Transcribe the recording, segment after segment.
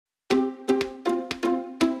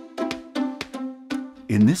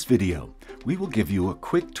In this video, we will give you a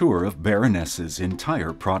quick tour of Baroness's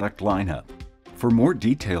entire product lineup. For more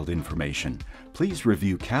detailed information, please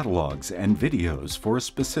review catalogs and videos for a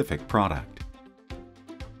specific product.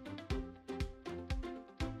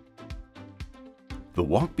 The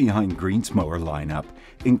walk-behind greens mower lineup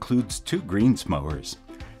includes two greens mowers,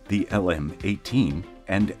 the LM18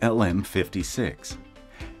 and LM56,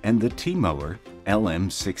 and the T-mower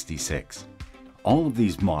LM66. All of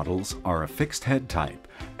these models are a fixed head type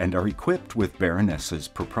and are equipped with Baroness's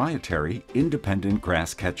proprietary independent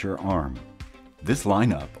grass catcher arm. This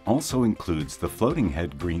lineup also includes the floating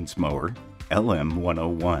head greens mower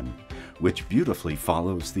LM101, which beautifully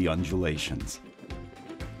follows the undulations.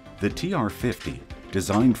 The TR50,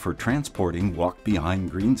 designed for transporting walk-behind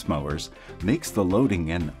greens mowers, makes the loading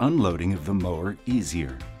and unloading of the mower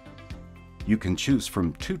easier. You can choose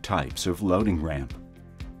from two types of loading ramp.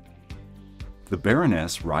 The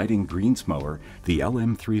Baroness riding greens mower, the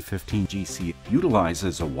LM315GC,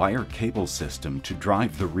 utilizes a wire cable system to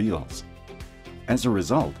drive the reels. As a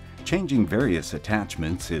result, changing various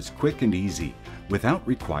attachments is quick and easy without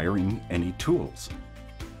requiring any tools.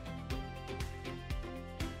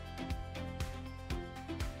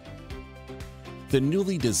 The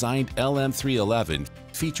newly designed LM311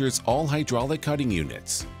 features all hydraulic cutting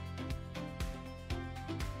units.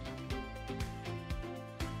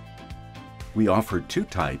 We offer two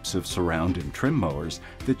types of surround and trim mowers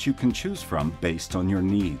that you can choose from based on your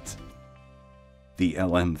needs. The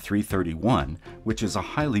LM331, which is a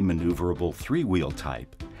highly maneuverable three-wheel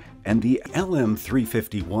type, and the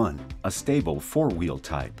LM351, a stable four-wheel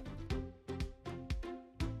type.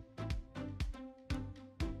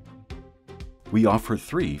 We offer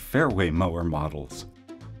three fairway mower models.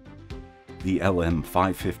 The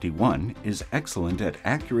LM551 is excellent at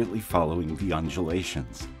accurately following the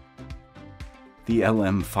undulations. The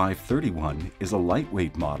LM531 is a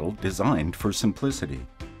lightweight model designed for simplicity.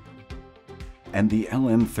 And the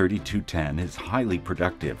LM3210 is highly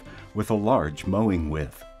productive with a large mowing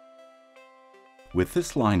width. With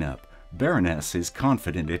this lineup, Baroness is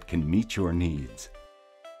confident it can meet your needs.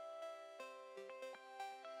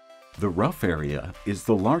 The rough area is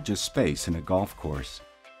the largest space in a golf course.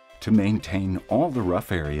 To maintain all the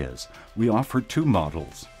rough areas, we offer two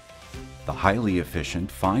models: the highly efficient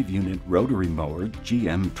 5-unit rotary mower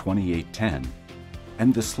GM2810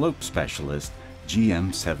 and the slope specialist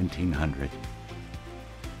GM1700.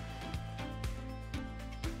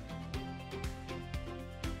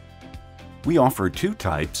 We offer two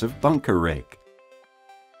types of bunker rake: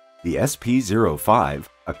 the SP05,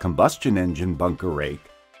 a combustion engine bunker rake,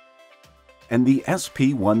 and the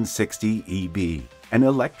SP160EB, an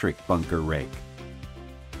electric bunker rake.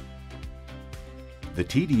 The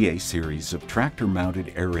TDA series of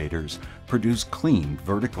tractor-mounted aerators produce clean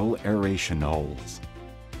vertical aeration holes.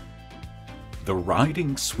 The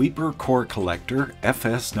Riding Sweeper Core Collector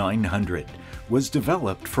FS900 was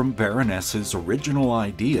developed from Baroness's original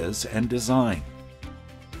ideas and design.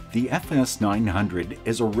 The FS900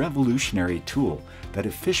 is a revolutionary tool that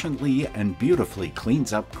efficiently and beautifully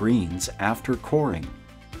cleans up greens after coring.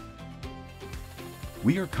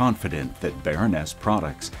 We are confident that Baroness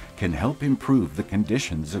products can help improve the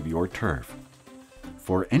conditions of your turf.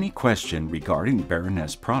 For any question regarding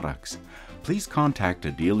Baroness products, please contact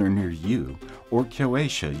a dealer near you or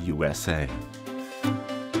Croatia, USA.